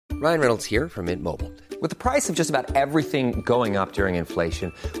Ryan Reynolds here from Mint Mobile. With the price of just about everything going up during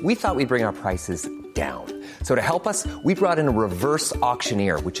inflation, we thought we'd bring our prices down. So to help us, we brought in a reverse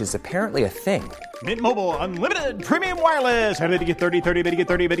auctioneer, which is apparently a thing. Mint Mobile Unlimited Premium Wireless. How to get 30, 30, bit to get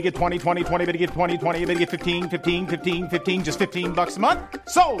 30, bit to get 20, 20, 20, bit to get 20, 20, bit to get 15, 15, 15, 15, just $15 a month?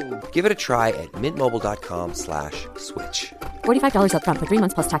 Sold! Give it a try at mintmobile.com/switch. $45 up front for 3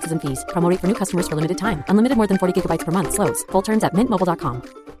 months plus taxes and fees. Promo rate for new customers for limited time. Unlimited more than 40 gigabytes per month. Slows full terms at mintmobile.com.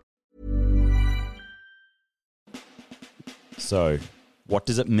 So, what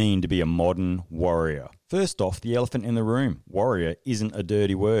does it mean to be a modern warrior? First off, the elephant in the room. Warrior isn't a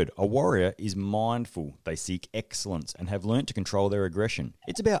dirty word. A warrior is mindful. They seek excellence and have learnt to control their aggression.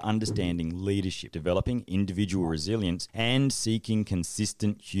 It's about understanding leadership, developing individual resilience, and seeking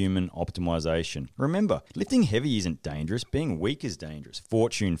consistent human optimization. Remember, lifting heavy isn't dangerous. Being weak is dangerous.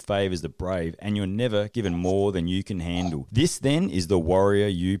 Fortune favours the brave, and you're never given more than you can handle. This, then, is the Warrior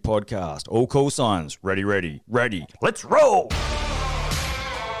You podcast. All call signs. Ready, ready, ready. Let's roll!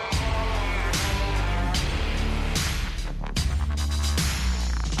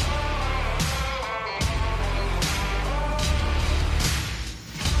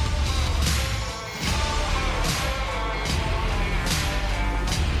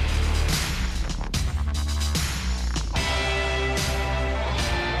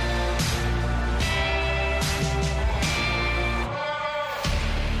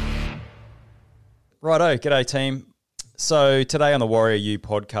 Righto, g'day team. So today on the Warrior You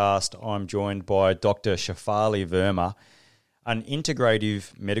podcast, I'm joined by Dr. Shefali Verma, an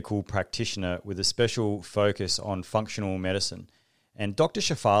integrative medical practitioner with a special focus on functional medicine. And Dr.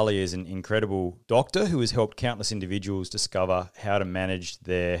 Shefali is an incredible doctor who has helped countless individuals discover how to manage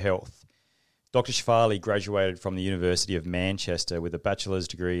their health. Dr. Shefali graduated from the University of Manchester with a bachelor's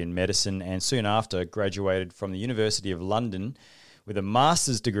degree in medicine and soon after graduated from the University of London with a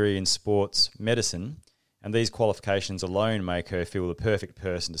master's degree in sports medicine, and these qualifications alone make her feel the perfect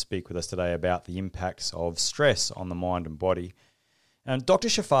person to speak with us today about the impacts of stress on the mind and body. And Dr.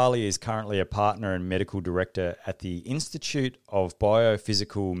 Shefali is currently a partner and medical director at the Institute of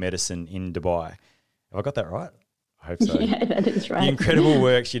Biophysical Medicine in Dubai. Have I got that right? I hope so. Yeah, that is right. The incredible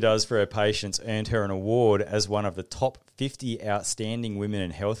work she does for her patients earned her an award as one of the top 50 outstanding women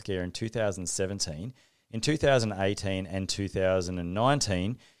in healthcare in 2017. In 2018 and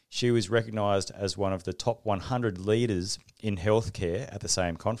 2019, she was recognised as one of the top 100 leaders in healthcare at the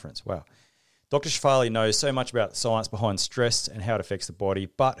same conference. Wow. Dr. Shefali knows so much about the science behind stress and how it affects the body,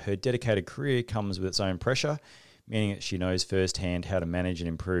 but her dedicated career comes with its own pressure, meaning that she knows firsthand how to manage and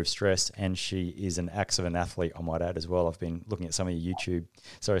improve stress, and she is an axe of an athlete, I might add, as well. I've been looking at some of your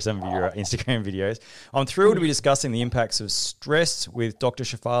Instagram videos. I'm thrilled to be discussing the impacts of stress with Dr.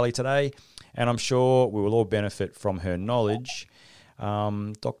 Shefali today, and I'm sure we will all benefit from her knowledge.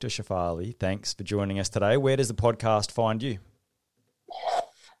 Dr. Shefali, thanks for joining us today. Where does the podcast find you?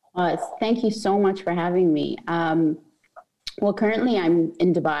 Thank you so much for having me. Well, currently I'm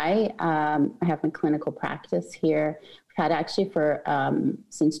in Dubai. I have my clinical practice here. I've had actually for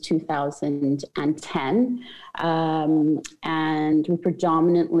since 2010, and we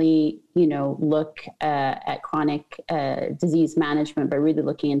predominantly, look at chronic disease management, but really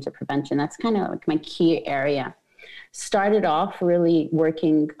looking into prevention. That's kind of like my key area. Started off really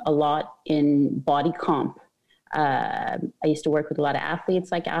working a lot in body comp. I used to work with a lot of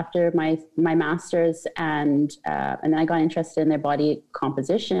athletes, like after my master's, and then I got interested in their body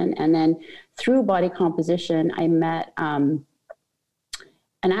composition. And then through body composition, I met an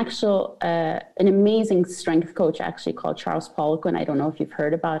amazing strength coach actually called Charles Poliquin. I don't know if you've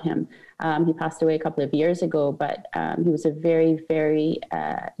heard about him. He passed away a couple of years ago, but he was a very, very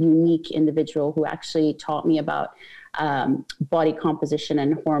unique individual who actually taught me about body composition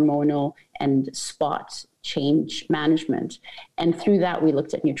and hormonal and spot change management. And through that, we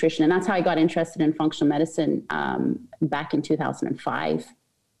looked at nutrition. And that's how I got interested in functional medicine back in 2005.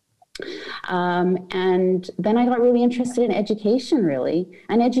 And then I got really interested in education, really.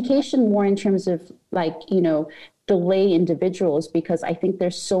 And education more in terms of the lay individuals, because I think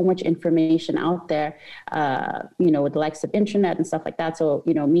there's so much information out there, with the likes of internet and stuff like that. So,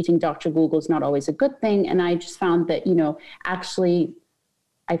 meeting Dr. Google is not always a good thing. And I just found that, actually,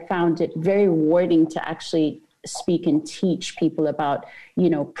 I found it very rewarding to actually speak and teach people about,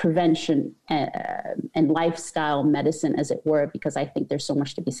 prevention and lifestyle medicine, as it were, because I think there's so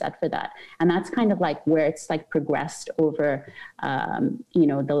much to be said for that. And that's kind of like where it's like progressed over,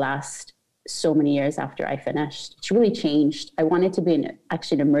 the last so many years after I finished. It's really changed. I wanted to be an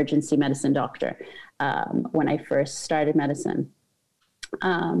emergency medicine doctor when I first started medicine.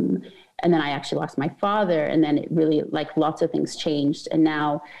 And then I actually lost my father, and then it really, like, lots of things changed. And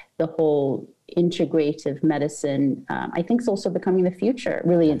now the whole integrative medicine, I think, is also becoming the future,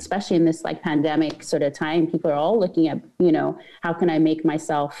 really, especially in this like pandemic sort of time. People are all looking at, how can I make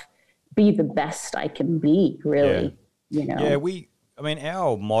myself be the best I can be, really, Yeah,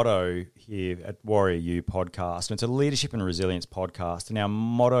 our motto here at Warrior U podcast, and it's a leadership and resilience podcast, and our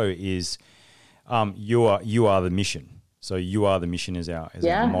motto is you are the mission. So you are the mission is our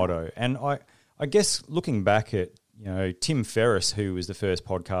motto. And I guess looking back at, Tim Ferriss, who was the first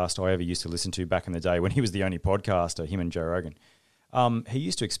podcast I ever used to listen to back in the day when he was the only podcaster, him and Joe Rogan, he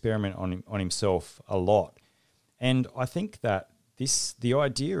used to experiment on himself a lot. And I think that the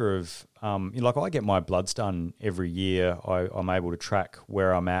idea of, I get my bloods done every year. I'm able to track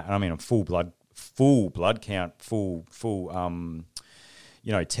where I'm at. And I mean, I'm full blood count, full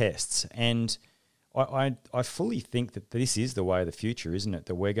tests. And I fully think that this is the way of the future, isn't it?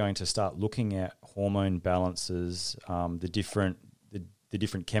 That we're going to start looking at hormone balances, the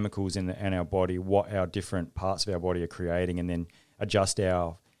different chemicals in our body, what our different parts of our body are creating, and then adjust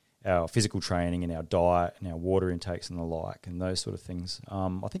our physical training and our diet and our water intakes and the like, and those sort of things.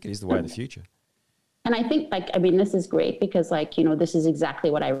 I think it is the way of the future. And I think, this is great because, this is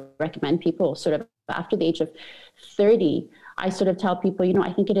exactly what I recommend people sort of after the age of 30. I sort of tell people,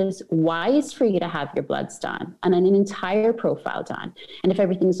 I think it is wise for you to have your bloods done and an entire profile done. And if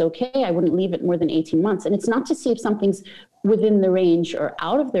everything's okay, I wouldn't leave it more than 18 months. And it's not to see if something's within the range or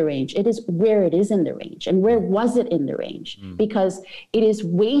out of the range. It is where it is in the range and where was it in the range, because it is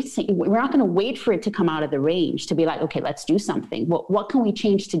waiting. We're not going to wait for it to come out of the range to be like, okay, let's do something. What can we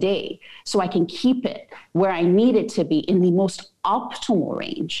change today so I can keep it where I need it to be in the most optimal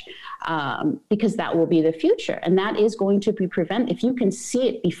range, because that will be the future. And that is going to be prevented. If you can see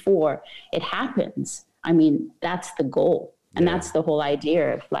it before it happens, that's the goal. And that's the whole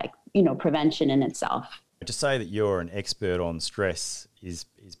idea of prevention in itself. To say that you're an expert on stress is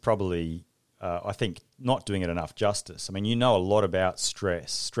probably, I think, not doing it enough justice. I mean, you know a lot about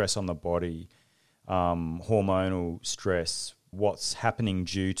stress on the body, hormonal stress, what's happening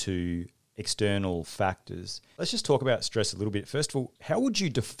due to external factors. Let's just talk about stress a little bit. First of all, how would you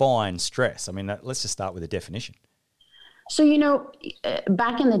define stress? Let's just start with a definition. So,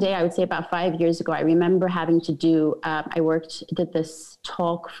 back in the day, I would say about 5 years ago, I remember having to did this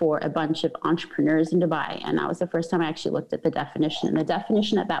talk for a bunch of entrepreneurs in Dubai. And that was the first time I actually looked at the definition. And the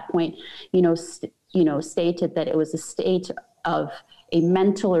definition at that point, stated that it was a state of a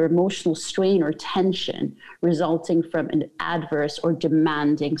mental or emotional strain or tension resulting from an adverse or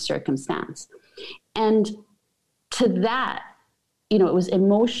demanding circumstance. And to that, it was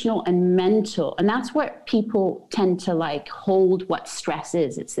emotional and mental. And that's what people tend to hold what stress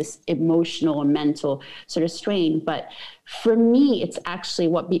is. It's this emotional and mental sort of strain. But for me, it's actually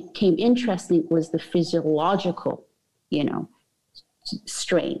what became interesting was the physiological,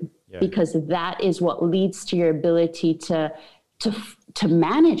 strain, because that is what leads to your ability to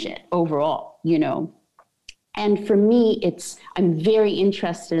manage it overall, And for me, I'm very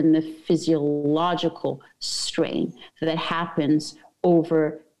interested in the physiological strain that happens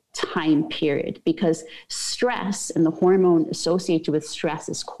over time period, because stress and the hormone associated with stress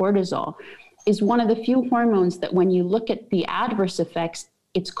is cortisol, is one of the few hormones that when you look at the adverse effects,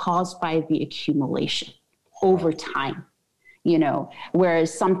 it's caused by the accumulation over time.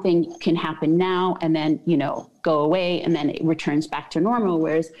 Whereas something can happen now and then, go away and then it returns back to normal.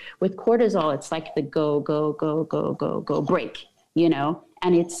 Whereas with cortisol, it's like the go break,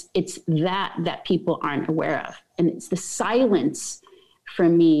 and it's that people aren't aware of. And it's the silence, for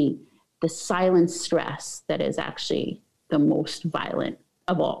me, the silent stress that is actually the most violent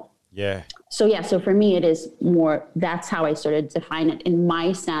of all. Yeah. So for me, it is more, that's how I sort of define it in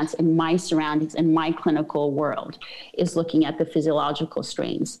my stance, in my surroundings, in my clinical world, is looking at the physiological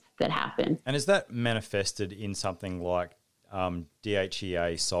strains that happen. And is that manifested in something like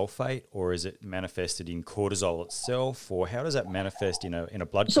DHEA sulfate, or is it manifested in cortisol itself, or how does that manifest in a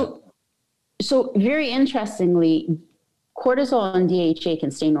blood count? So very interestingly, cortisol and DHA can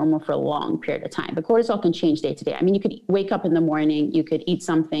stay normal for a long period of time, but cortisol can change day to day. You could wake up in the morning, you could eat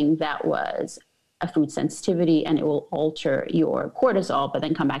something that was a food sensitivity and it will alter your cortisol, but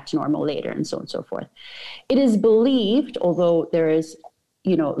then come back to normal later, and so on and so forth. It is believed, although there is,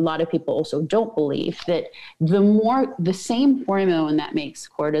 a lot of people also don't believe, that the same hormone that makes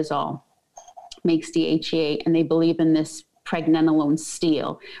cortisol makes DHEA, and they believe in this pregnenolone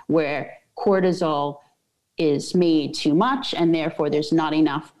steal, where cortisol is made too much, and therefore there's not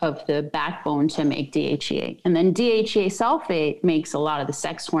enough of the backbone to make DHEA. And then DHEA sulfate makes a lot of the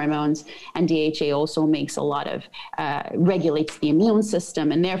sex hormones, and DHEA also makes a lot of, regulates the immune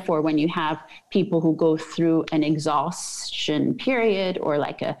system. And therefore, when you have people who go through an exhaustion period, or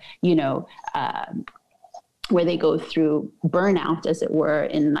like a, where they go through burnout, as it were,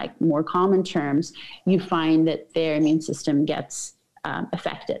 in like more common terms, you find that their immune system gets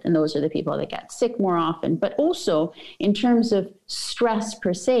affected. And those are the people that get sick more often. But also in terms of stress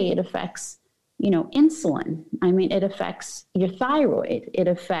per se, it affects, insulin. I mean, it affects your thyroid, it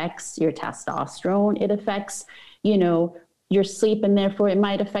affects your testosterone, it affects, your sleep, and therefore it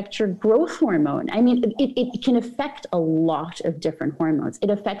might affect your growth hormone. I mean, it can affect a lot of different hormones. It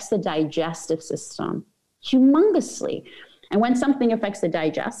affects the digestive system humongously. And when something affects the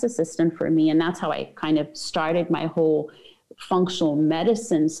digestive system for me, and that's how I kind of started my whole functional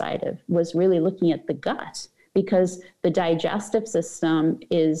medicine side of, was really looking at the gut, because the digestive system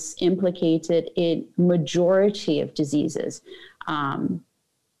is implicated in majority of diseases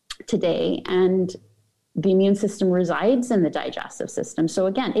today, and the immune system resides in the digestive system. So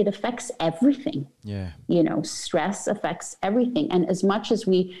again, it affects everything. Yeah. Stress affects everything. And as much as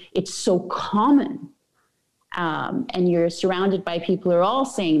it's so common, and you're surrounded by people who are all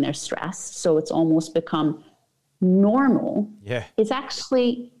saying they're stressed, so it's almost become normal. Yeah. It's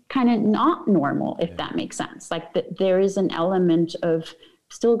actually kind of not normal, if that makes sense. Like there is an element of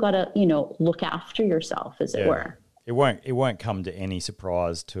still got to, look after yourself, as it were. It won't come to any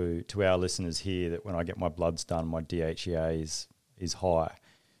surprise to our listeners here that when I get my bloods done, my DHEA is high.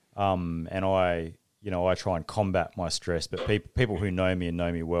 And I try and combat my stress, but people who know me and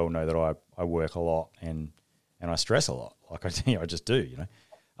know me well know that I work a lot and I stress a lot. Like I just do,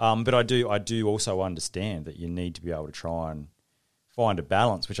 But I do also understand that you need to be able to try and find a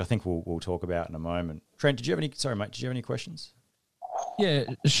balance, which I think we'll talk about in a moment. Trent, did you have any questions? Yeah,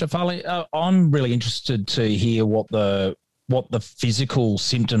 Shefali, I'm really interested to hear what the physical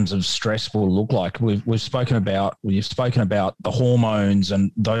symptoms of stress will look like. You've spoken about the hormones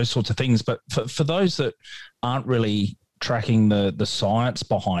and those sorts of things, but for those that aren't really tracking the science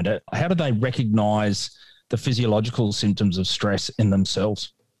behind it, how do they recognize the physiological symptoms of stress in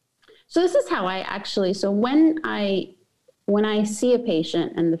themselves? So this is how I actually, when I see a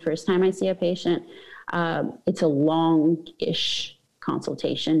patient, and the first time I see a patient, it's a long-ish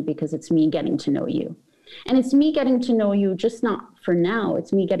consultation, because it's me getting to know you. And it's me getting to know you just not for now,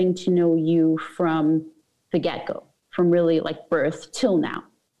 it's me getting to know you from the get-go, from really like birth till now.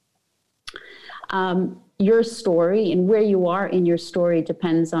 Your story and where you are in your story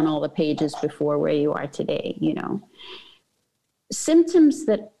depends on all the pages before where you are today, Symptoms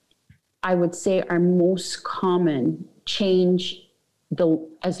that I would say are most common change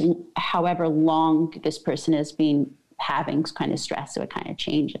however long this person has been having kind of stress, so it kind of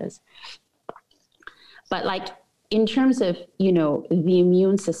changes. But like in terms of, the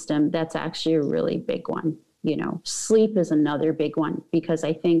immune system, that's actually a really big one. Sleep is another big one, because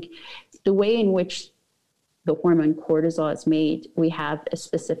I think the way in which the hormone cortisol is made, we have a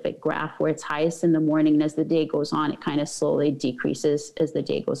specific graph where it's highest in the morning, and as the day goes on, it kind of slowly decreases as the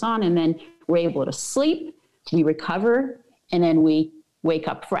day goes on. And then we're able to sleep, we recover, and then we wake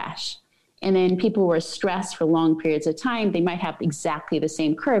up fresh. And then people who are stressed for long periods of time, they might have exactly the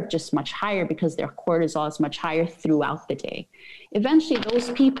same curve, just much higher, because their cortisol is much higher throughout the day. Eventually, those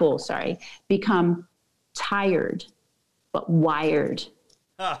people, become tired, but wired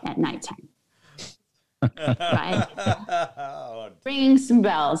at nighttime. Right? Ringing some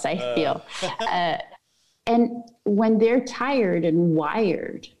bells, I feel. And when they're tired and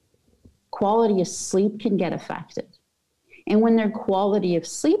wired, quality of sleep can get affected. And when their quality of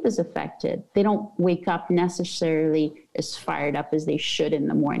sleep is affected, they don't wake up necessarily as fired up as they should in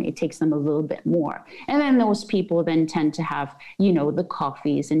the morning. It takes them a little bit more. And then those people then tend to have, the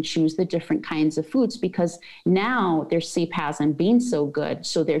coffees and choose the different kinds of foods, because now their sleep hasn't been so good.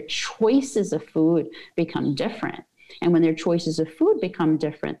 So their choices of food become different. And when their choices of food become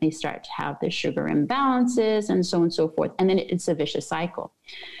different, they start to have the sugar imbalances and so on and so forth. And then it's a vicious cycle.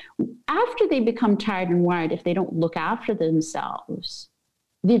 After they become tired and wired, if they don't look after themselves,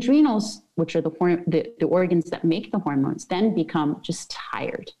 the adrenals, which are the organs that make the hormones, then become just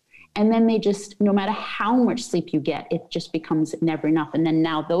tired. And then they just, no matter how much sleep you get, it just becomes never enough. And then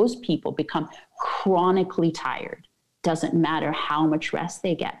now those people become chronically tired. Doesn't matter how much rest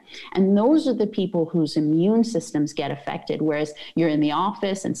they get. And those are the people whose immune systems get affected, whereas you're in the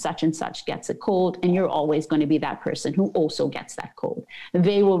office and such gets a cold, and you're always going to be that person who also gets that cold.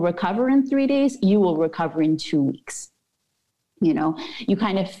 They will recover in 3 days, you will recover in 2 weeks. You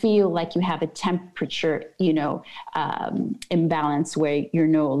kind of feel like you have a temperature, imbalance where you're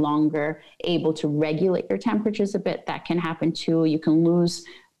no longer able to regulate your temperatures a bit. That can happen too. You can lose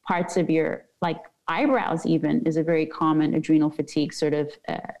parts of your, like eyebrows even is a very common adrenal fatigue sort of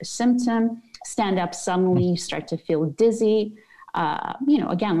symptom. Stand up suddenly, you start to feel dizzy.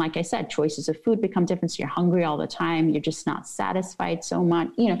 Again, like I said, choices of food become different. So you're hungry all the time. You're just not satisfied so much.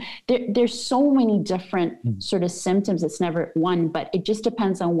 There's so many different sort of symptoms. It's never one, but it just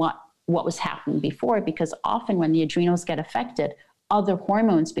depends on what was happening before, because often when the adrenals get affected, other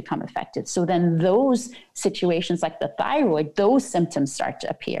hormones become affected. So then those situations like the thyroid, those symptoms start to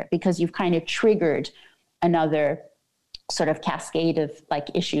appear because you've kind of triggered another sort of cascade of like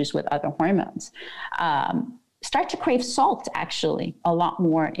issues with other hormones. Start to crave salt actually a lot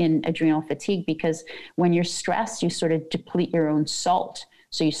more in adrenal fatigue, because when you're stressed, you sort of deplete your own salt.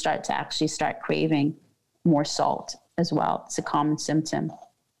 So you start craving more salt as well. It's a common symptom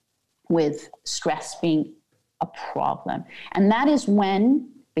with stress being a problem. And that is when,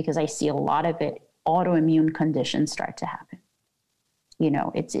 because I see a lot of it, autoimmune conditions start to happen.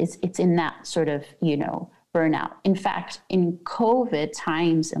 It's in that sort of, burnout. In fact, in COVID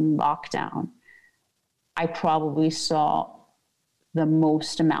times and lockdown, I probably saw the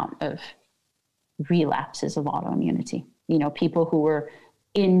most amount of relapses of autoimmunity. People who were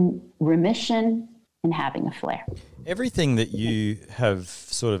in remission and having a flare. Everything that you have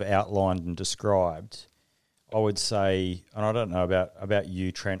sort of outlined and described, I would say, and I don't know about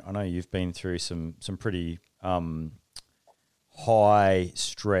you, Trent, I know you've been through some pretty high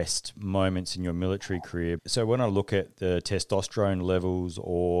stressed moments in your military career. So when I look at the testosterone levels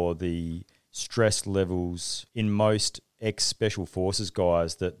or the stress levels in most ex-special forces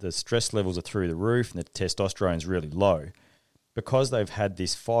guys, that the stress levels are through the roof and the testosterone is really low. Because they've had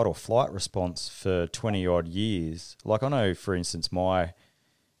this fight or flight response for 20 odd years, like I know, for instance, my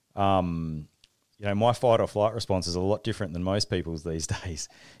fight or flight response is a lot different than most people's these days,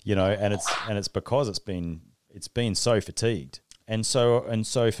 and it's because it's been so fatigued. And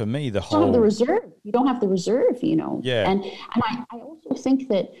so for me, the whole... You don't have the reserve, Yeah. And I also think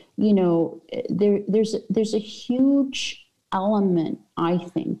that, there's a huge element, I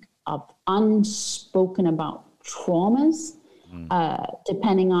think, of unspoken about traumas,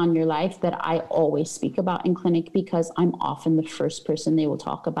 depending on your life, that I always speak about in clinic, because I'm often the first person they will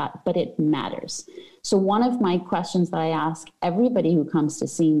talk about, but it matters. So one of my questions that I ask everybody who comes to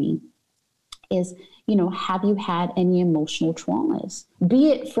see me is, have you had any emotional traumas?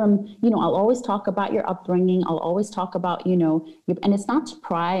 Be it from, I'll always talk about your upbringing. I'll always talk about, and it's not to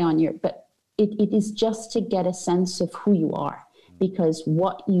pry on but it is just to get a sense of who you are, because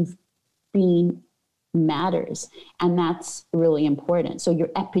what you've been matters. And that's really important. So your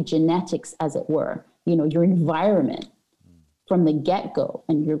epigenetics, as it were, your environment from the get-go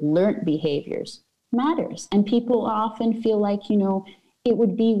and your learned behaviors matters. And people often feel like, it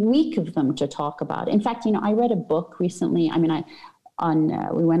would be weak of them to talk about it. In fact, I read a book recently.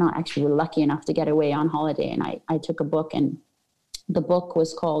 We went on, actually, we were lucky enough to get away on holiday, and I took a book, and the book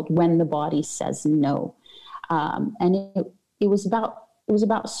was called When the Body Says No. And it was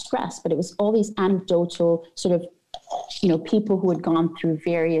about stress, but it was all these anecdotal sort of, people who had gone through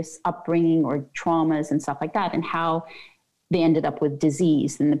various upbringing or traumas and stuff like that, and how they ended up with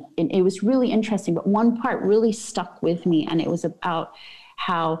disease. And it was really interesting, but one part really stuck with me, and it was about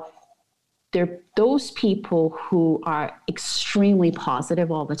how there are those people who are extremely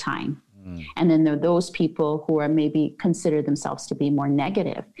positive all the time. And then there are those people who are maybe consider themselves to be more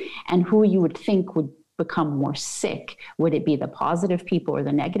negative, and who you would think would become more sick. Would it be the positive people or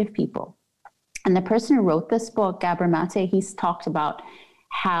the negative people? And the person who wrote this book, Gabor Mate, he's talked about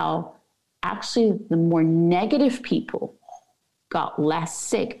how actually the more negative people got less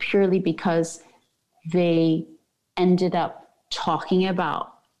sick, purely because they ended up talking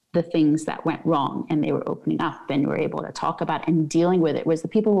about the things that went wrong, and they were opening up and were able to talk about and dealing with it. Whereas the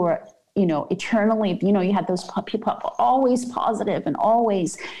people who were, eternally, you had those people always positive and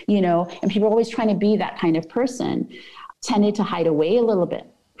always, and people always trying to be that kind of person, tended to hide away a little bit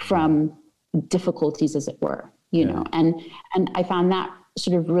from difficulties, as it were, and I found that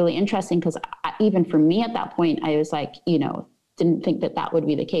sort of really interesting, because even for me at that point, I was like, didn't think that would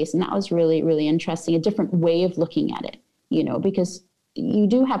be the case. And that was really, really interesting, a different way of looking at it, because you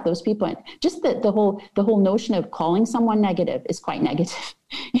do have those people. And just the whole notion of calling someone negative is quite negative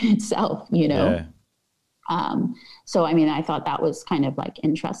in itself, Yeah. So, I thought that was kind of like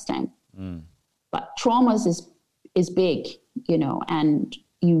interesting. But traumas is big, and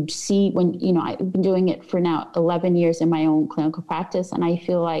you see when, I've been doing it for now 11 years in my own clinical practice, and I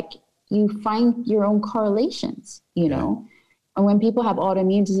feel like you find your own correlations, And when people have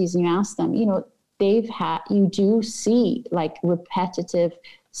autoimmune disease and you ask them, you do see like repetitive,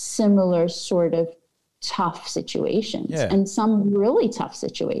 similar sort of tough situations and some really tough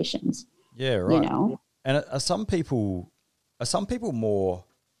situations. Yeah, right. And are some people more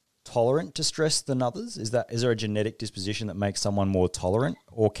tolerant to stress than others? Is there a genetic disposition that makes someone more tolerant,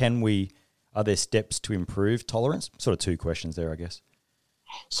 or are there steps to improve tolerance? Sort of two questions there, I guess.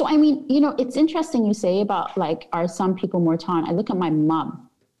 So, I mean, it's interesting you say about like, are some people more tolerant? I look at my mom,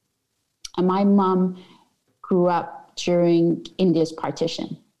 and my mom grew up during India's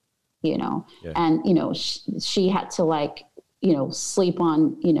partition, and, she had to like, sleep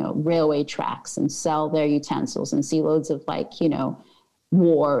on, railway tracks and sell their utensils and see loads of like,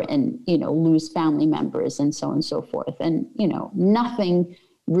 war and, lose family members and so on and so forth. And, nothing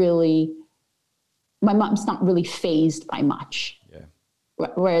really, my mom's not really fazed by much. Yeah.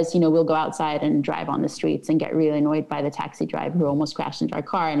 Whereas, we'll go outside and drive on the streets and get really annoyed by the taxi driver who almost crashed into our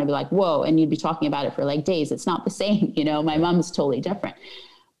car, and I'd be like, whoa, and you'd be talking about it for like days. It's not the same, my mom's totally different.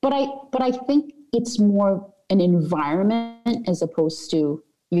 But I think it's more an environment as opposed to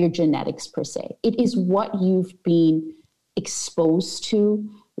your genetics per se. It is what you've been exposed to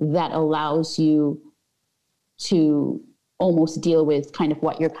that allows you to almost deal with kind of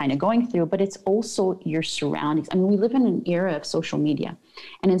what you're kind of going through, but it's also your surroundings. I mean, we live in an era of social media,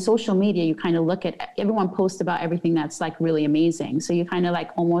 and in social media, you kind of look at everyone posts about everything that's like really amazing. So you kind of like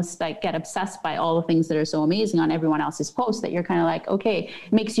almost like get obsessed by all the things that are so amazing on everyone else's posts that you're kind of like, okay,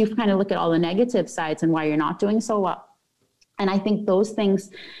 it makes you kind of look at all the negative sides and why you're not doing so well. And I think those things,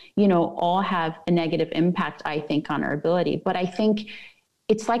 all have a negative impact, I think, on our ability. But I think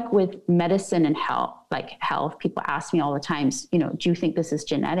it's like with medicine and health, people ask me all the times, do you think this is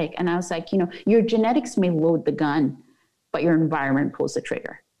genetic? And I was like, your genetics may load the gun, but your environment pulls the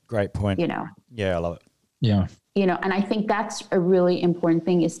trigger. Great point. Yeah, I love it. Yeah. And I think that's a really important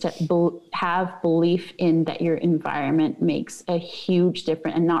thing, is to have belief in that your environment makes a huge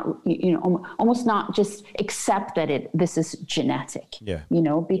difference, and not, almost not just accept that this is genetic,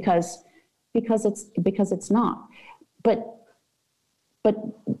 because it's not. But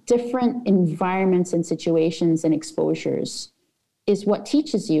different environments and situations and exposures is what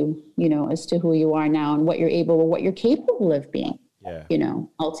teaches you, as to who you are now and what you're capable of being,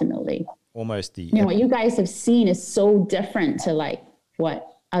 ultimately. Almost what you guys have seen is so different to like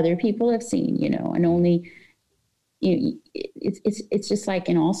what other people have seen, and only, it's just like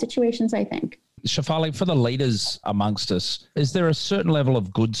in all situations, I think. Shefali, for the leaders amongst us, is there a certain level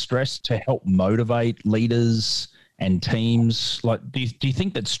of good stress to help motivate leaders and teams? Like, do you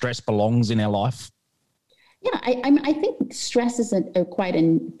think that stress belongs in our life? Yeah, I think stress is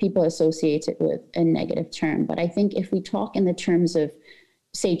people associate it with a negative term. But I think if we talk in the terms of,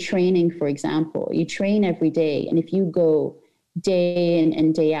 say, training, for example, you train every day. And if you go day in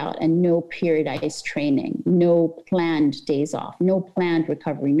and day out and no periodized training, no planned days off, no planned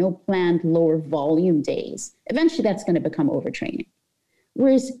recovery, no planned lower volume days, eventually that's going to become overtraining.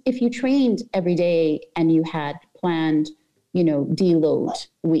 Whereas if you trained every day and you had planned, deload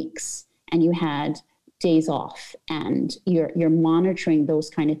weeks, and you had days off, and you're monitoring those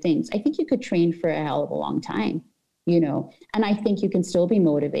kind of things, I think you could train for a hell of a long time, and I think you can still be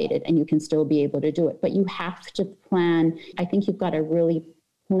motivated and you can still be able to do it. But you have to plan. I think you've got to really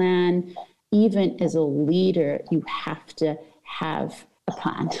plan. Even as a leader, you have to have a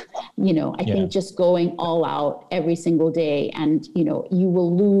plan. I think just going all out every single day, and, you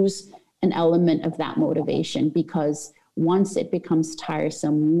will lose an element of that motivation, because once it becomes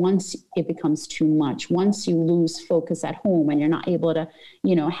tiresome, once it becomes too much, once you lose focus at home and you're not able to,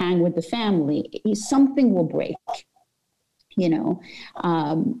 hang with the family, something will break,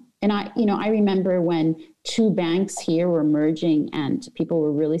 and I remember when two banks here were merging and people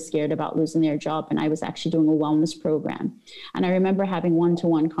were really scared about losing their job. And I was actually doing a wellness program. And I remember having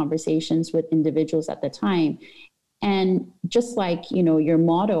one-to-one conversations with individuals at the time. And just like, your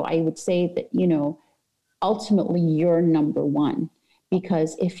motto, I would say that, ultimately you're number one,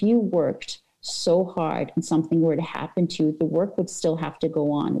 because if you worked so hard and something were to happen to you, the work would still have to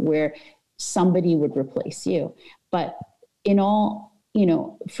go on where somebody would replace you. But in all,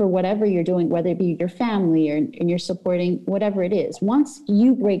 for whatever you're doing, whether it be your family and you're supporting whatever it is, once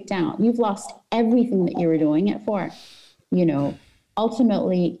you break down, you've lost everything that you were doing it for.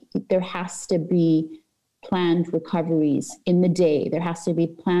 Ultimately there has to be planned recoveries in the day. There has to be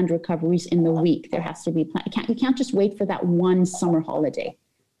planned recoveries in the week. There has to be you can't just wait for that one summer holiday.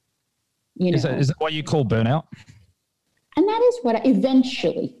 Is that what you call burnout? And that is what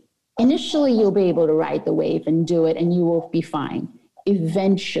initially you'll be able to ride the wave and do it, and you will be fine.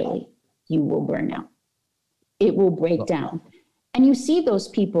 Eventually you will burn out. It will break down. And you see those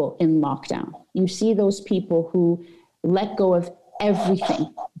people in lockdown. You see those people who let go of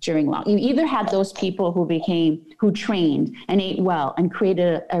everything during lockdown. You either had those people who trained and ate well and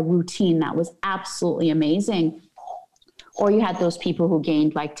created a routine that was absolutely amazing, or you had those people who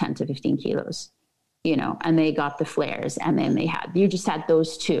gained like 10 to 15 kilos, and they got the flares, and then you just had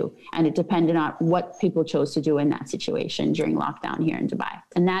those two. And it depended on what people chose to do in that situation during lockdown here in Dubai.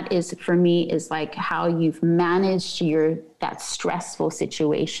 And that is, for me, is like how you've managed that stressful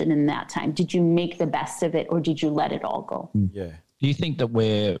situation in that time. Did you make the best of it, or did you let it all go? Yeah. Do you think that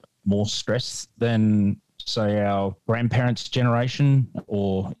we're more stressed than, say, our grandparents' generation,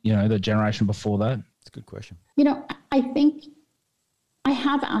 or, the generation before that? It's a good question. I think I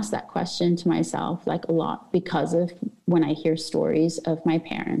have asked that question to myself like a lot, because of when I hear stories of my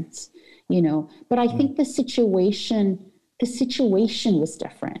parents, but I think the situation was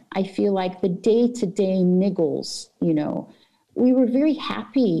different. I feel like the day-to-day niggles, we were very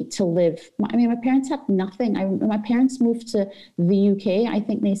happy to live. My parents had nothing. My parents moved to the UK, I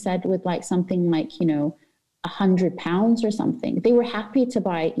think they said, with like something like, £100 or something. They were happy to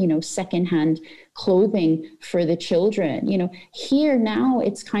buy, secondhand clothing for the children. Here now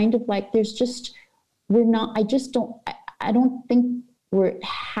it's kind of like I don't think we're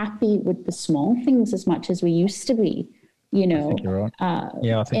happy with the small things as much as we used to be, I think you're right. I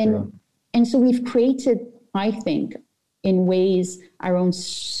think you're right. And so we've created, I think, in ways our own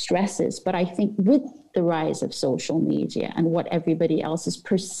stresses, but I think with the rise of social media and what everybody else is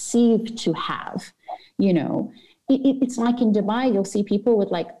perceived to have, it's like in Dubai, you'll see people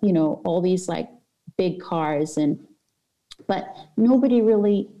with like, all these like big cars, but nobody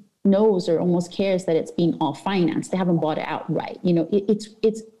really knows or almost cares that it's being all financed. They haven't bought it outright. But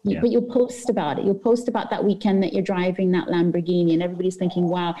you'll post about it. You'll post about that weekend that you're driving that Lamborghini, and everybody's thinking,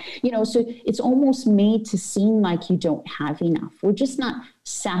 wow, so it's almost made to seem like you don't have enough. We're just not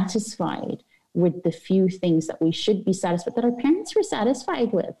satisfied with the few things that we should be satisfied, that our parents were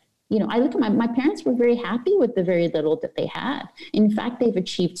satisfied with. I look at my parents were very happy with the very little that they had. In fact, they've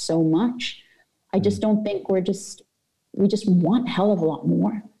achieved so much. I just don't think we just want a hell of a lot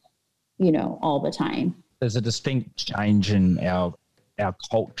more, all the time. There's a distinct change in our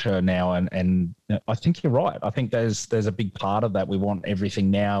culture now. And I think you're right. I think there's a big part of that. We want everything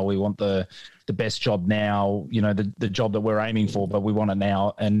now. We want the best job now, the job that we're aiming for, but we want it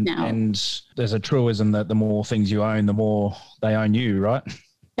now. And there's a truism that the more things you own, the more they own you, right?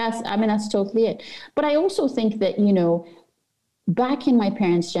 That's totally it. But I also think that, back in my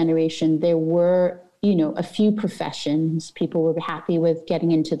parents' generation, there were, a few professions. People were happy with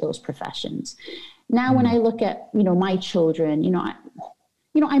getting into those professions. Now, when I look at, my children,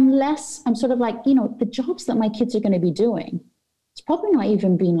 I'm sort of like, the jobs that my kids are going to be doing, it's probably not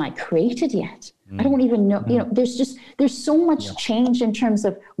even been like created yet. I don't even know, there's so much change in terms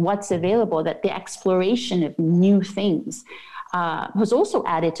of what's available, that the exploration of new things was also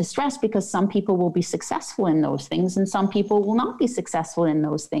added to stress, because some people will be successful in those things and some people will not be successful in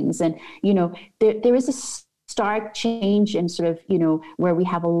those things. And, there is a stark change in sort of, where we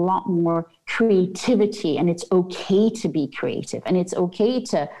have a lot more creativity, and it's okay to be creative, and it's okay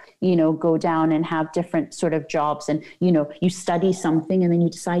to, go down and have different sort of jobs. And, you study something and then you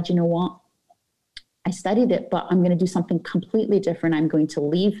decide, what? I studied it, but I'm going to do something completely different. I'm going to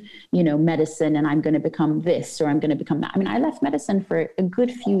leave, medicine, and I'm going to become this, or I'm going to become that. I left medicine for a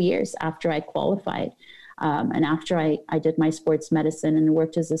good few years after I qualified. And after I did my sports medicine and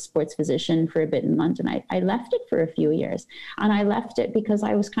worked as a sports physician for a bit in London, I left it for a few years. And I left it because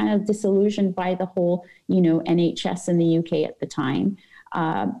I was kind of disillusioned by the whole, NHS in the UK at the time.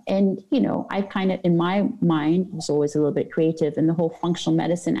 And, I kind of, in my mind, was always a little bit creative, and the whole functional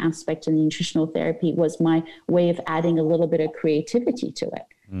medicine aspect and the nutritional therapy was my way of adding a little bit of creativity to it.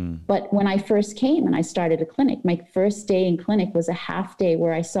 But when I first came and I started a clinic, my first day in clinic was a half day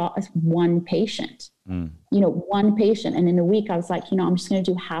where I saw one patient, one patient. And in a week I was like, I'm just going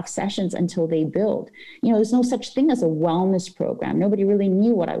to do half sessions until they build. There's no such thing as a wellness program. Nobody really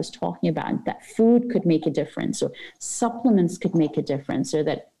knew what I was talking about, that food could make a difference, or supplements could make a difference, or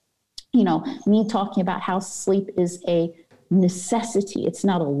that, me talking about how sleep is a necessity. It's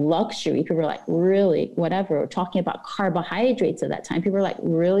not a luxury. People were like, really, whatever. Or talking about carbohydrates at that time. People were like,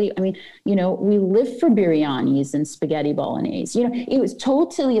 really? We live for biryanis and spaghetti bolognese. It was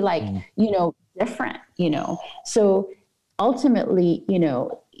totally like, different, So ultimately,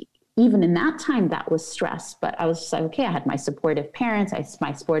 even in that time, that was stress. But I was just like, okay, I had my supportive parents. I'm just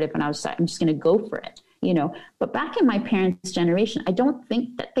going to go for it, But back in my parents' generation, I don't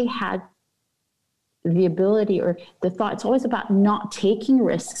think that they had the ability or the thought. It's always about not taking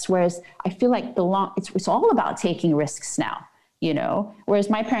risks, whereas I feel like it's all about taking risks now. whereas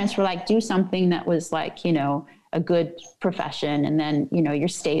my parents were like, do something that was like, a good profession, and then, you're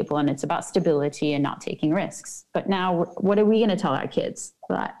stable, and it's about stability and not taking risks. But now what are we going to tell our kids?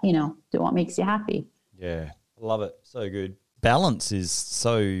 That, do what makes you happy. Yeah, love it. So good. Balance is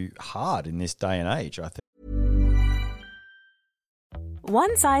so hard in this day and age, I think.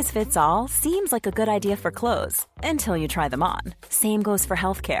 One size fits all seems like a good idea for clothes until you try them on. Same goes for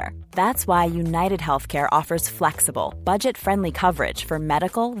healthcare. That's why United Healthcare offers flexible, budget-friendly coverage for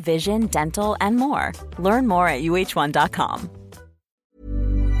medical, vision, dental, and more. Learn more at uh1.com. I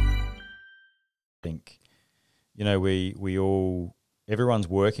think, everyone's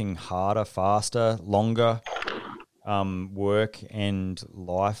working harder, faster, longer. Work and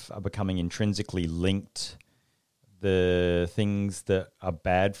life are becoming intrinsically linked. The things that are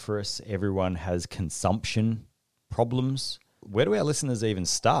bad for us, everyone has consumption problems. Where do our listeners even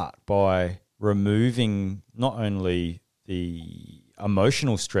start? By removing not only the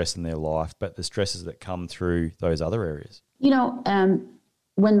emotional stress in their life, but the stresses that come through those other areas?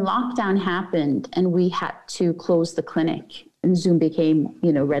 When lockdown happened and we had to close the clinic, and Zoom became,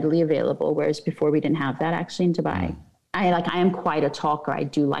 readily available, whereas before we didn't have that actually in Dubai. I am quite a talker. I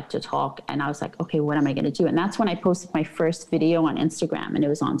do like to talk. And I was like, okay, what am I going to do? And that's when I posted my first video on Instagram, and it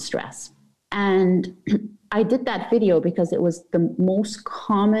was on stress. And I did that video because it was the most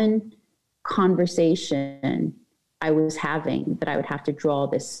common conversation I was having, that I would have to draw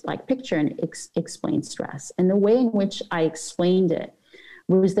this like picture and explain stress. And the way in which I explained it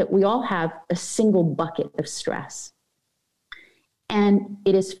was that we all have a single bucket of stress. And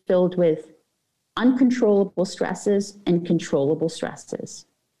it is filled with uncontrollable stresses and controllable stresses.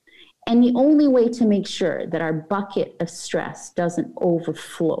 And the only way to make sure that our bucket of stress doesn't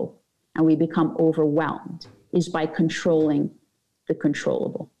overflow and we become overwhelmed is by controlling the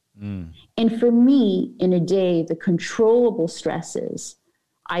controllable. And for me, in a day, the controllable stresses,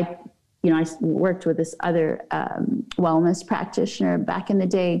 I worked with this other wellness practitioner back in the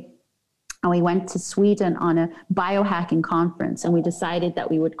day, and we went to Sweden on a biohacking conference, and we decided that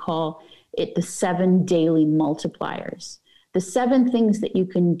we would call it the 7 daily multipliers. The 7 things that you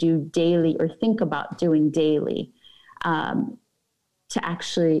can do daily or think about doing daily to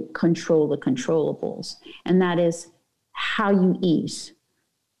actually control the controllables. And that is how you eat,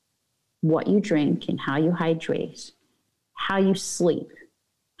 what you drink and how you hydrate, how you sleep,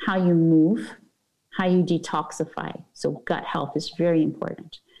 how you move, how you detoxify. So gut health is very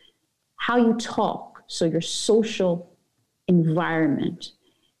important. How you talk, so your social environment,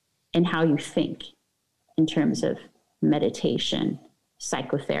 and how you think in terms of meditation,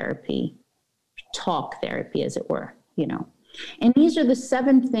 psychotherapy, talk therapy, as it were, And these are the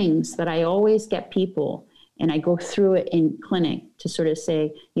 7 things that I always get people, and I go through it in clinic to sort of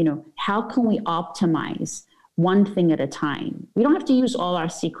say, how can we optimize one thing at a time? We don't have to use all our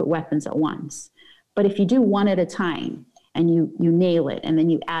secret weapons at once, but if you do one at a time and you nail it, and then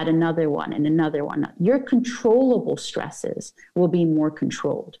you add another one and another one, your controllable stresses will be more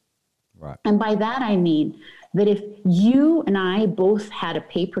controlled. Right. And by that, I mean that if you and I both had a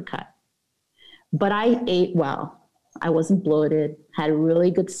paper cut, but I ate well, I wasn't bloated, had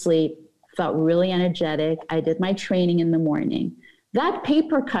really good sleep, felt really energetic, I did my training in the morning, that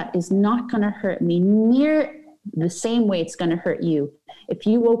paper cut is not going to hurt me near the same way it's going to hurt you if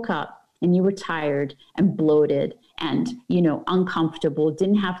you woke up and you were tired and bloated and, uncomfortable,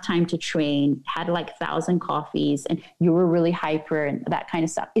 didn't have time to train, had like 1,000 coffees, and you were really hyper and that kind of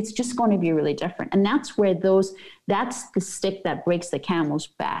stuff. It's just going to be really different. And that's where that's the stick that breaks the camel's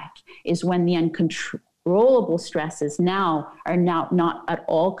back, is when the uncontrollable stresses now are not at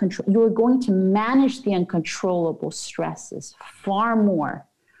all control. You're going to manage the uncontrollable stresses far more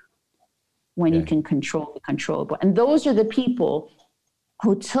when you can control the controllable. And those are the people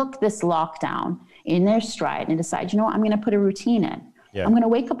who took this lockdown in their stride and decide, I'm going to put a routine in. Yeah. I'm going to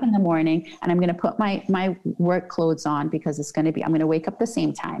wake up in the morning and I'm going to put my work clothes on because I'm going to wake up the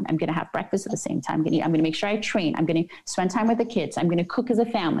same time. I'm going to have breakfast at the same time. I'm going to make sure I train. I'm going to spend time with the kids. I'm going to cook as a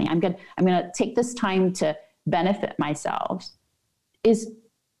family. I'm going to take this time to benefit myself.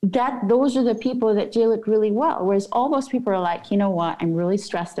 Those are the people that do it really well. Whereas all those people are like, you know what? I'm really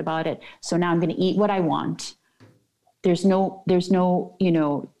stressed about it. So now I'm going to eat what I want. There's no,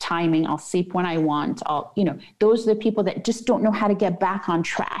 timing. I'll sleep when I want. Those are the people that just don't know how to get back on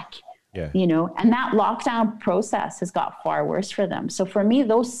track. Yeah. And that lockdown process has got far worse for them. So for me,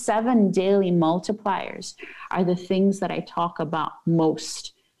 those 7 daily multipliers are the things that I talk about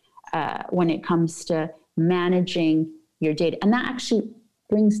most when it comes to managing your day. And that actually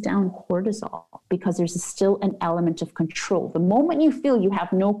brings down cortisol because there's still an element of control. The moment you feel you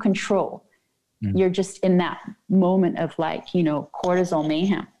have no control, You're just in that moment of like, you know, cortisol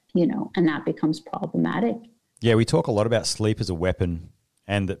mayhem, you know, and that becomes problematic. Yeah, we talk a lot about sleep as a weapon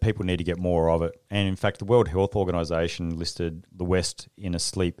and that people need to get more of it. And in fact, the World Health Organization listed the West in a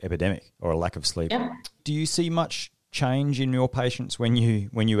sleep epidemic or a lack of sleep. Yep. Do you see much change in your patients when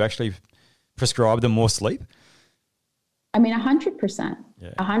you actually prescribe them more sleep? I mean, 100%. Yeah.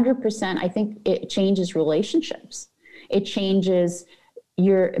 100%. I think it changes relationships. It changes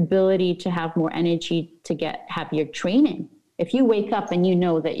your ability to have more energy to have your training. If you wake up and you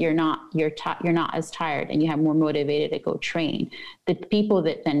know that you're not as tired and you have more motivated to go train, the people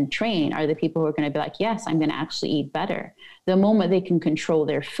that then train are the people who are going to be like, yes, I'm going to actually eat better. The moment they can control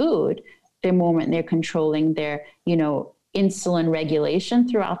their food, the moment they're controlling their, you know, insulin regulation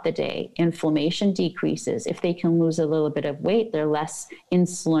throughout the day, inflammation decreases. If they can lose a little bit of weight, they're less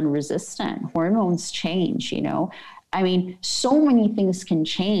insulin resistant. Hormones change, you know. I mean, so many things can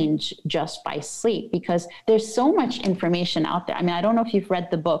change just by sleep because there's so much information out there. I mean, I don't know if you've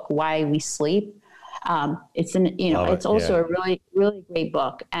read the book, Why We Sleep. It's also a really, really great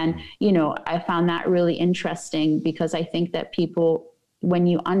book. And, you know, I found that really interesting because I think that people, when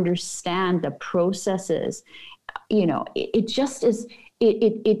you understand the processes, you know, it just is,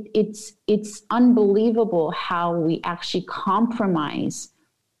 it's unbelievable how we actually compromise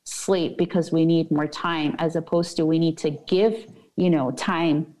sleep because we need more time, as opposed to we need to give, you know,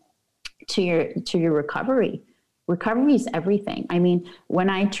 time to your recovery. Recovery is everything. I mean, when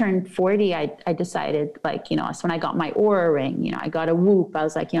I turned 40, I decided, like, you know, so when I got my Oura ring, you know, I got a Whoop. I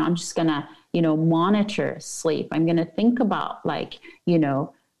was like, you know, I'm just gonna, you know, monitor sleep. I'm gonna think about, like, you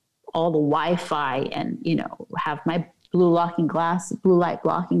know, all the Wi-Fi and, you know, have my blue light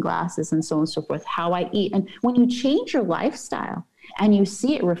blocking glasses and so on and so forth, how I eat. And when you change your lifestyle and you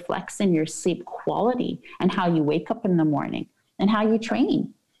see it reflects in your sleep quality and how you wake up in the morning and how you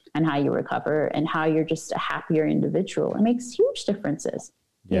train and how you recover and how you're just a happier individual, it makes huge differences,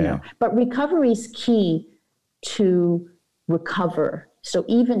 you know. But recovery is key to recover. So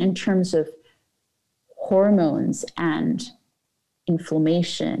even in terms of hormones and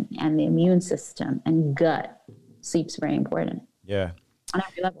inflammation and the immune system and gut, sleep's very important. Yeah. On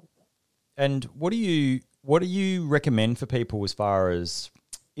every level. And what do you recommend for people as far as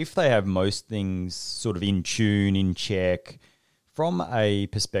if they have most things sort of in tune, in check, from a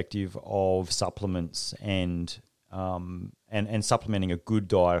perspective of supplements and supplementing a good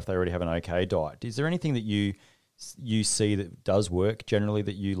diet if they already have an okay diet? Is there anything that you see that does work generally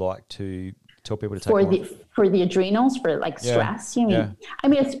that you like to tell people to take for the adrenals, for like stress, you mean? Yeah. I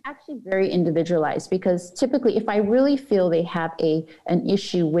mean, it's actually very individualized because typically if I really feel they have an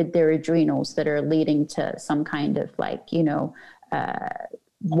issue with their adrenals that are leading to some kind of, like, you know,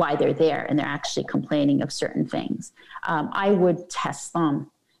 why they're there and they're actually complaining of certain things, I would test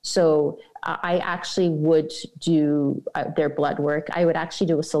them. So I actually would do their blood work. I would actually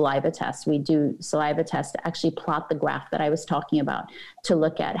do a saliva test. We do saliva tests to actually plot the graph that I was talking about to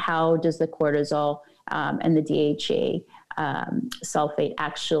look at how does the cortisol and the DHA sulfate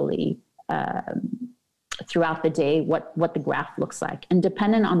actually throughout the day, what the graph looks like. And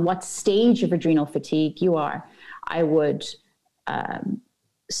depending on what stage of adrenal fatigue you are, I would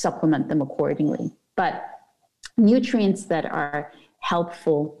supplement them accordingly. But nutrients that are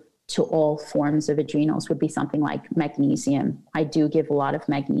helpful to all forms of adrenals would be something like magnesium. I do give a lot of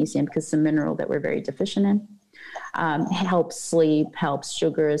magnesium because it's a mineral that we're very deficient in. Helps sleep, helps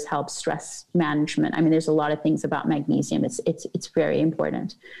sugars, helps stress management. I mean, there's a lot of things about magnesium. It's very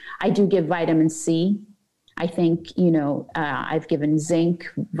important. I do give vitamin C. I think, you know, I've given zinc,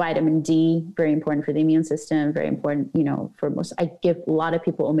 vitamin D, very important for the immune system, very important, you know, for most. I give a lot of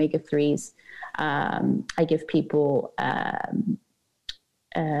people omega-3s. I give people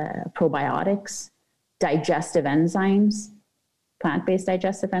probiotics, digestive enzymes, plant-based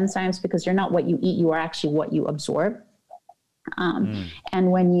digestive enzymes, because you're not what you eat, you are actually what you absorb.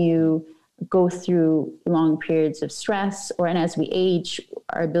 And when you go through long periods of stress, and as we age,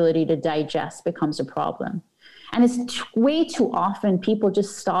 our ability to digest becomes a problem. And it's way too often people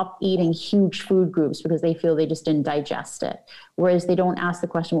just stop eating huge food groups because they feel they just didn't digest it. Whereas they don't ask the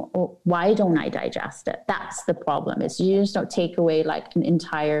question, well, why don't I digest it? That's the problem. Is you just don't take away like an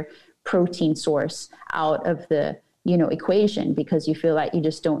entire protein source out of the, you know, equation because you feel like you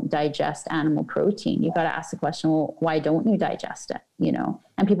just don't digest animal protein. You got to ask the question, well, why don't you digest it? You know,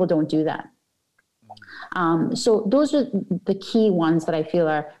 and people don't do that. So those are the key ones that I feel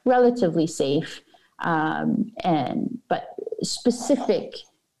are relatively safe. But specific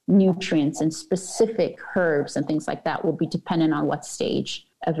nutrients and specific herbs and things like that will be dependent on what stage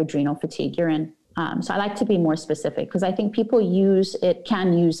of adrenal fatigue you're in. So I like to be more specific because I think people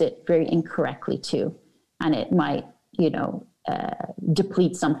can use it very incorrectly too. And it might,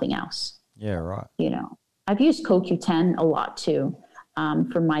 deplete something else. Yeah, right. I've used CoQ10 a lot too,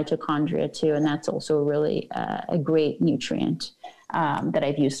 for mitochondria too. And that's also really a great nutrient that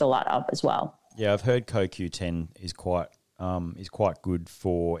I've used a lot of as well. Yeah, I've heard CoQ10 is quite good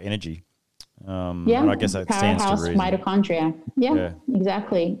for energy. And I guess that stands to reason. Mitochondria. Yeah,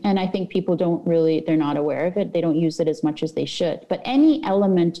 exactly. And I think people they're not aware of it. They don't use it as much as they should. But any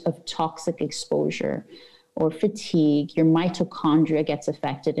element of toxic exposure or fatigue, your mitochondria gets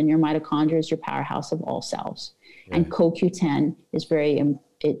affected, and your mitochondria is your powerhouse of all cells. Yeah. And CoQ10 is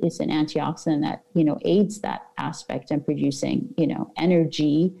it's an antioxidant that, aids that aspect in producing,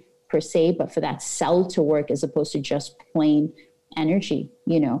 energy per se, but for that cell to work as opposed to just plain energy.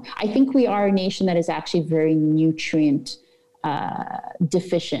 I think we are a nation that is actually very nutrient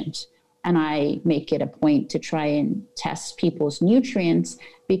deficient. And I make it a point to try and test people's nutrients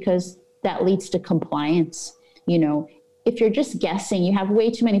because that leads to compliance. If you're just guessing, you have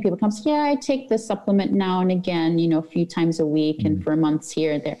way too many people come say, I take this supplement now and again, a few times a week and for months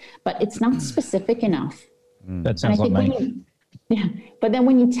here and there, but it's not specific enough. That sounds like me. But then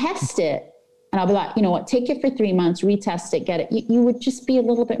when you test it, and I'll be like, you know what, take it for 3 months, retest it, get it. You would just be a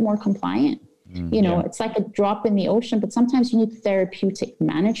little bit more compliant. It's like a drop in the ocean, but sometimes you need therapeutic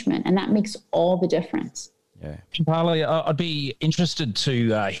management, and that makes all the difference. Yeah. Shefali, I'd be interested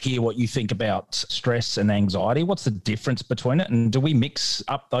to hear what you think about stress and anxiety. What's the difference between it? And do we mix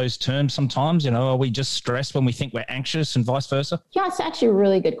up those terms sometimes? Are we just stressed when we think we're anxious and vice versa? Yeah, it's actually a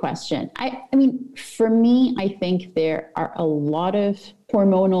really good question. I mean, for me, I think there are a lot of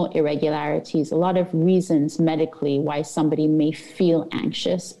hormonal irregularities, a lot of reasons medically why somebody may feel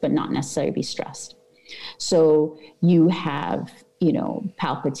anxious, but not necessarily be stressed. So you have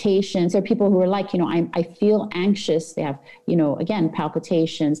palpitations. There are people who are like, I feel anxious. They have, again,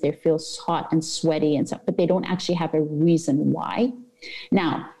 palpitations. They feel hot and sweaty and stuff, but they don't actually have a reason why.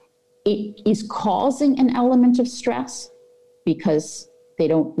 Now, it is causing an element of stress because they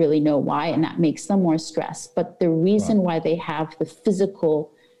don't really know why, and that makes them more stressed. But the reason why they have the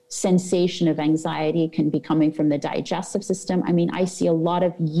physical sensation of anxiety can be coming from the digestive system. I mean, I see a lot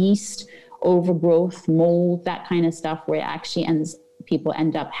of yeast overgrowth, mold, that kind of stuff, where it actually people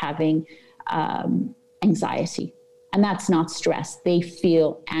end up having anxiety. And that's not stress. They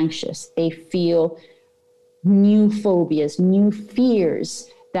feel anxious. They feel new phobias, new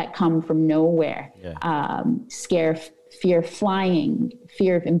fears that come from nowhere. Fear of flying,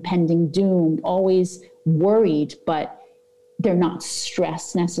 fear of impending doom, always worried, but they're not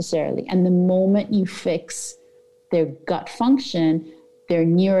stressed necessarily. And the moment you fix their gut function, their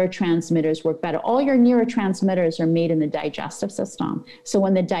neurotransmitters work better. All your neurotransmitters are made in the digestive system. So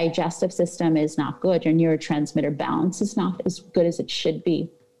when the digestive system is not good, your neurotransmitter balance is not as good as it should be.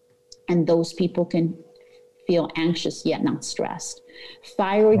 And those people can feel anxious yet not stressed.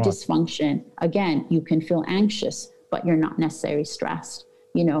 Thyroid dysfunction, again, you can feel anxious, but you're not necessarily stressed,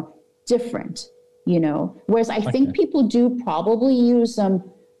 different, Whereas I think people do probably use them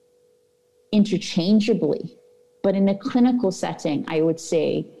interchangeably. But in a clinical setting, I would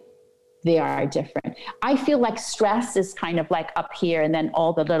say they are different. I feel like stress is kind of like up here, and then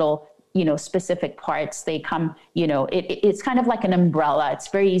all the little, specific parts, they come, it's kind of like an umbrella. It's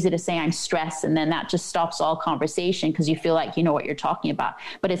very easy to say I'm stressed, and then that just stops all conversation because you feel like you know what you're talking about.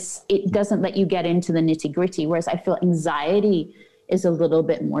 But it doesn't let you get into the nitty gritty, whereas I feel anxiety is a little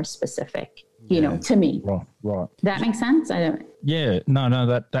bit more specific. To me. Right. That makes sense? Yeah, no,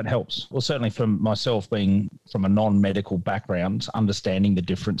 that helps. Well, certainly from myself being from a non-medical background, understanding the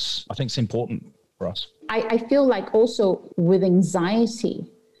difference, I think it's important for us. I feel like also with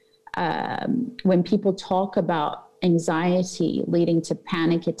anxiety, when people talk about anxiety leading to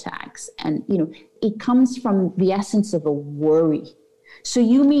panic attacks, and, it comes from the essence of a worry. So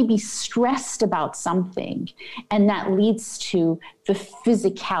you may be stressed about something, and that leads to the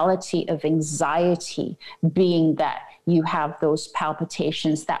physicality of anxiety being that you have those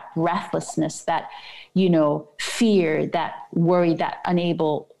palpitations, that breathlessness, that, fear, that worry, that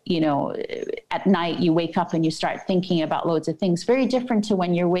unable, at night you wake up and you start thinking about loads of things. Very different to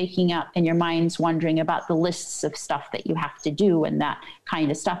when you're waking up and your mind's wondering about the lists of stuff that you have to do and that kind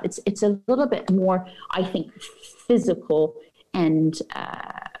of stuff. It's a little bit more, I think, physical, and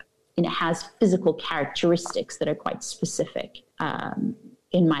it has physical characteristics that are quite specific,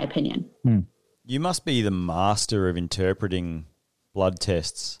 in my opinion. You must be the master of interpreting blood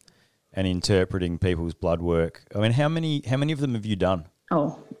tests and interpreting people's blood work. I mean, how many of them have you done?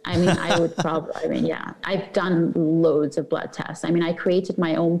 Oh, I mean, I've done loads of blood tests. I mean, I created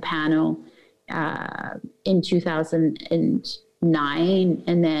my own panel in 2009.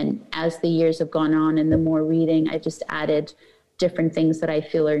 And then as the years have gone on and the more reading, I just added different things that I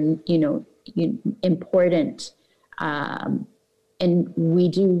feel are, important. And we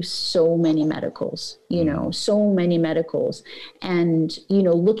do so many medicals, so many medicals, and,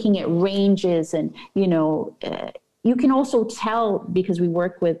 looking at ranges and, you can also tell, because we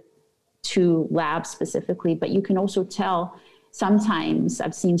work with 2 labs specifically, but you can also tell sometimes,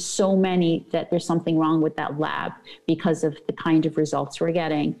 I've seen so many, that there's something wrong with that lab because of the kind of results we're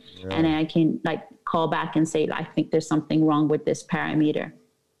getting. Really? And I can call back and say, I think there's something wrong with this parameter.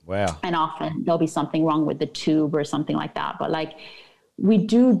 Wow. And often there'll be something wrong with the tube or something like that. But we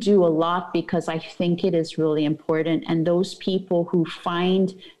do a lot because I think it is really important. And those people who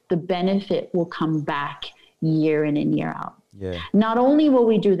find the benefit will come back year in and year out. Yeah. Not only will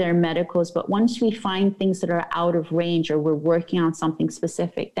we do their medicals, but once we find things that are out of range or we're working on something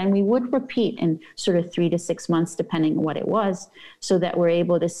specific, then we would repeat in sort of 3 to 6 months, depending on what it was, so that we're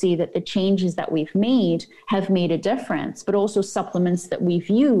able to see that the changes that we've made have made a difference, but also supplements that we've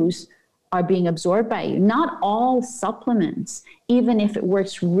used are being absorbed by you. Not all supplements, even if it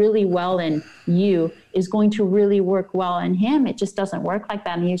works really well in you, is going to really work well in him. It just doesn't work like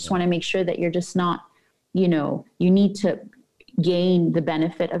that. And you just want to make sure that you're just not, you need to gain the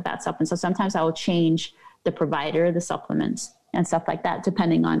benefit of that supplement. So sometimes I will change the provider of the supplements and stuff like that,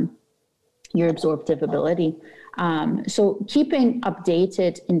 depending on your absorptive ability. So keeping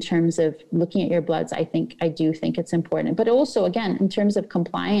updated in terms of looking at your bloods, I do think it's important. But also, again, in terms of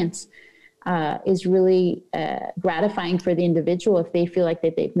compliance, is really gratifying for the individual if they feel like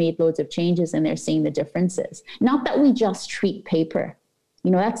that they've made loads of changes and they're seeing the differences. Not that we just treat paper.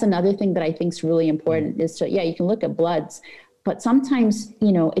 That's another thing that I think is really important is you can look at bloods, but sometimes,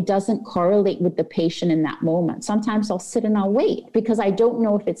 it doesn't correlate with the patient in that moment. Sometimes I'll sit and I'll wait because I don't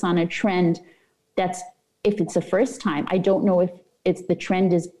know if it's on a trend if it's the first time, I don't know if the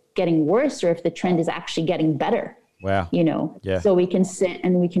trend is getting worse or if the trend is actually getting better. Wow. Yeah. So we can sit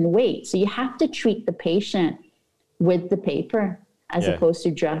and we can wait. So you have to treat the patient with the paper as opposed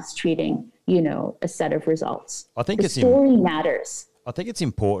to just treating, a set of results. I think the story matters. I think it's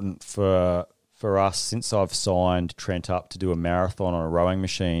important for us, since I've signed Trent up to do a marathon on a rowing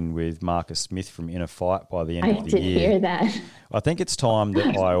machine with Marcus Smith from Inner Fight by the end of the year. I did hear that. I think it's time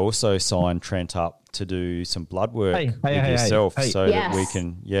that I also sign Trent up to do some blood work with yourself so that we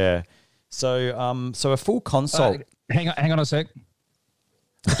can, So, so a full consult. Hang on a sec.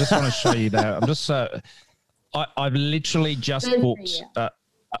 I just want to show you that. I'm just, I've literally just booked.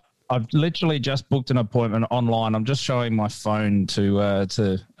 I've literally just booked an appointment online. I'm just showing my phone to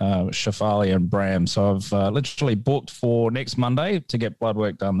Shefali and Bram. So I've literally booked for next Monday to get blood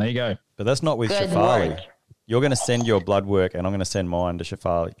work done. There you go. But that's not with Shefali. You're going to send your blood work, and I'm going to send mine to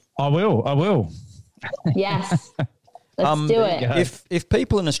Shefali. I will. Yes. Let's do it. If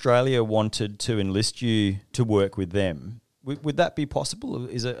people in Australia wanted to enlist you to work with them, would that be possible?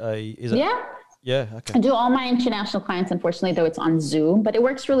 Is it? Yeah. Yeah, okay. I do all my international clients, unfortunately, though it's on Zoom, but it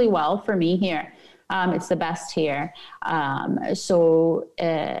works really well for me here. It's the best here. All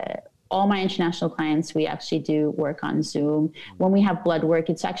my international clients, we actually do work on Zoom. When we have blood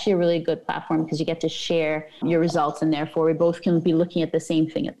work, it's actually a really good platform because you get to share your results, and therefore we both can be looking at the same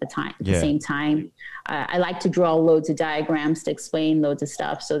thing at the same time. I like to draw loads of diagrams to explain loads of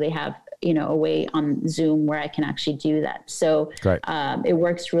stuff. So they have, a way on Zoom where I can actually do that. So it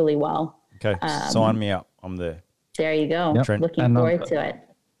works really well. Okay, sign me up. I'm there. There you go. Yep. Looking forward to it.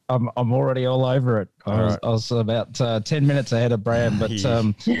 I'm already all over it. I was about 10 minutes ahead of Bram. But hey,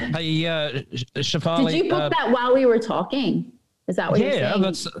 Shefali, did you book that while we were talking? Is that what you're saying?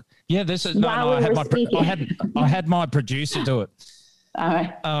 This is I had my producer do it. All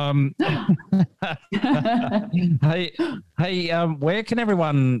right. Hey, where can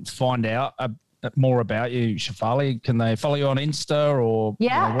everyone find out more about you, Shefali? Can they follow you on Insta or?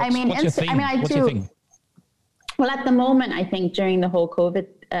 Yeah, what's your thing? I do. Well, at the moment, I think during the whole COVID,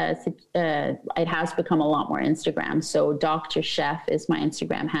 it has become a lot more Instagram. So Dr. Chef is my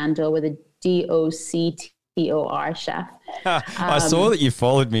Instagram handle with a DOCTOR Chef. I saw that you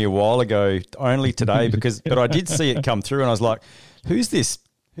followed me a while ago, only today, but I did see it come through, and I was like, who's this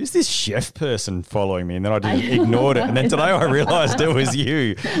chef person following me? And then I just ignored it. And then today I realized it was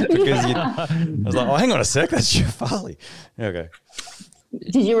you because I was like, oh, hang on a sec, that's Shefali. Okay.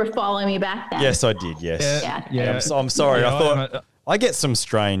 Did you follow me back then? Yes, I did. Yes. Yeah. I'm sorry. I I get some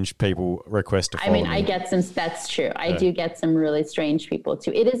strange people request to follow me. I get some, that's true. I do get some really strange people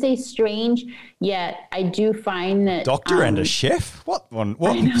too. It is a strange, yet I do find that. Doctor and a chef? What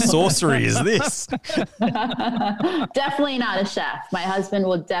sorcery is this? Definitely not a chef. My husband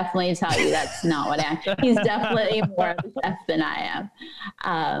will definitely tell you that's not what I am. He's definitely more of a chef than I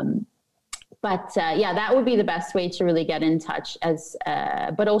am. But that would be the best way to really get in touch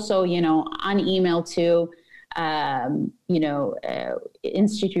but also, on email too.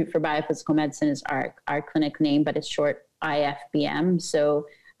 Institute for Biophysical Medicine is our clinic name, but it's short IFBM. So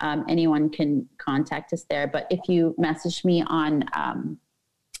anyone can contact us there. But if you message me on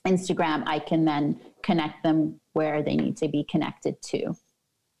Instagram, I can then connect them where they need to be connected to.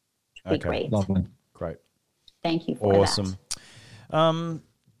 Be great. Lovely. Great. Thank you for awesome.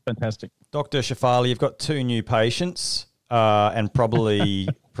 Fantastic. Dr. Shefali, you've got 2 new patients and probably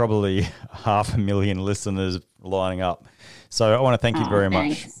 500,000 listeners lining up. So I want to thank you very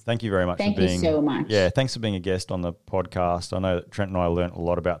much. Thank you very much Thank for being. you so much. Yeah, thanks for being a guest on the podcast. I know that Trent and I learnt a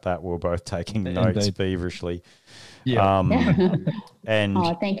lot about that. We were both taking notes feverishly. Yeah. And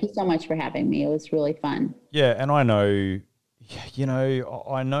thank you so much for having me. It was really fun. Yeah, and I know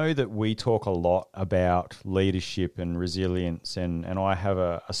that we talk a lot about leadership and resilience, and I have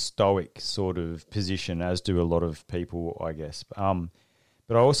a stoic sort of position, as do a lot of people, I guess.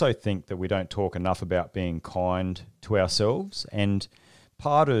 But I also think that we don't talk enough about being kind to ourselves, and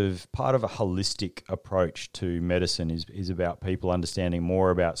part of a holistic approach to medicine is about people understanding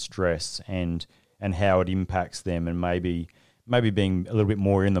more about stress and how it impacts them, and maybe being a little bit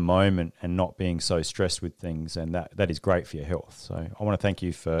more in the moment and not being so stressed with things, and that is great for your health. So I want to thank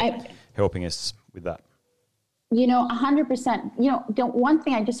you for helping us with that. 100%. The one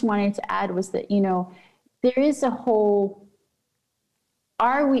thing I just wanted to add was that, there is a whole,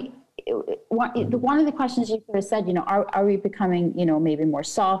 one of the questions you could have said, are we becoming, maybe more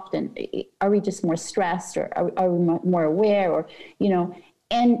soft, and are we just more stressed, or are we more aware, or,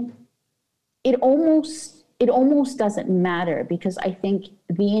 and it almost doesn't matter, because I think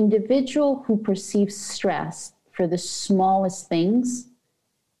the individual who perceives stress for the smallest things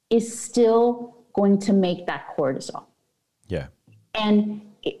is still going to make that cortisol. Yeah. And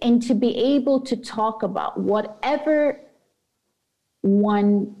to be able to talk about whatever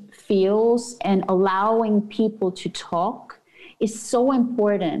one feels and allowing people to talk is so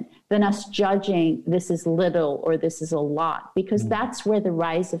important than us judging this is little or this is a lot, because that's where the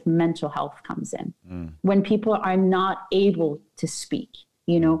rise of mental health comes in. When people are not able to speak.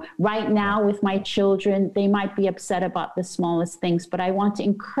 Right now with my children, they might be upset about the smallest things, but I want to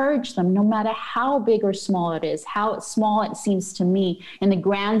encourage them, no matter how big or small it is, how small it seems to me in the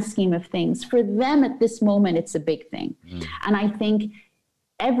grand scheme of things, for them at this moment, it's a big thing. And I think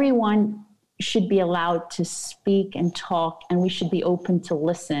everyone should be allowed to speak and talk, and we should be open to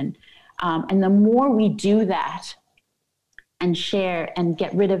listen. And the more we do that and share and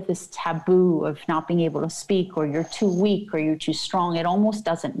get rid of this taboo of not being able to speak, or you're too weak or you're too strong, it almost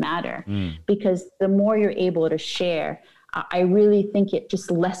doesn't matter. Because the more you're able to share, I really think it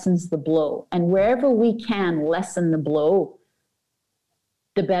just lessens the blow. And wherever we can lessen the blow,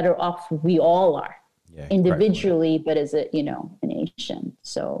 the better off we all are, individually, but as a nation.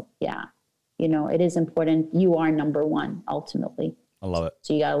 So it is important. You are number one, ultimately. I love it.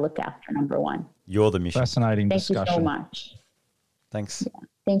 So you got to look after number one. You're the mission. Fascinating discussion. Thank you so much. Thanks. Yeah.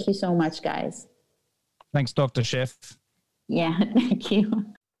 Thank you so much, guys. Thanks, Dr. Chef. Yeah, thank you.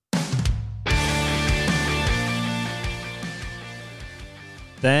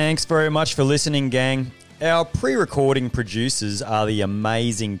 Thanks very much for listening, gang. Our pre-recording producers are the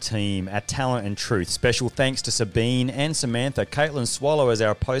amazing team at Talent and Truth. Special thanks to Sabine and Samantha, Caitlin Swallow as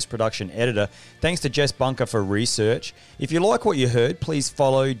our post-production editor. Thanks to Jess Bunker for research. If you like what you heard, please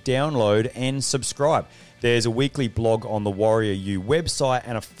follow, download and subscribe. There's a weekly blog on the Warrior U website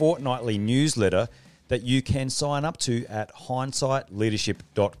and a fortnightly newsletter that you can sign up to at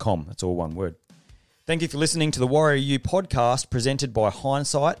hindsightleadership.com. That's all one word. Thank you for listening to the Warrior U podcast, presented by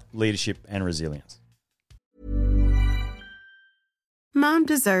Hindsight, Leadership and Resilience. Mom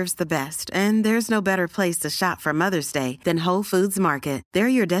deserves the best, and there's no better place to shop for Mother's Day than Whole Foods Market. They're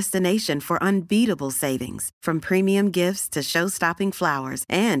your destination for unbeatable savings, from premium gifts to show-stopping flowers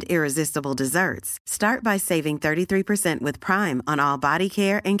and irresistible desserts. Start by saving 33% with Prime on all body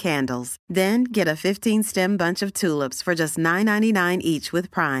care and candles. Then get a 15-stem bunch of tulips for just $9.99 each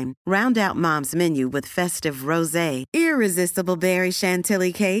with Prime. Round out Mom's menu with festive rosé, irresistible berry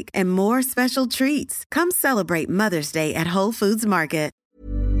chantilly cake, and more special treats. Come celebrate Mother's Day at Whole Foods Market.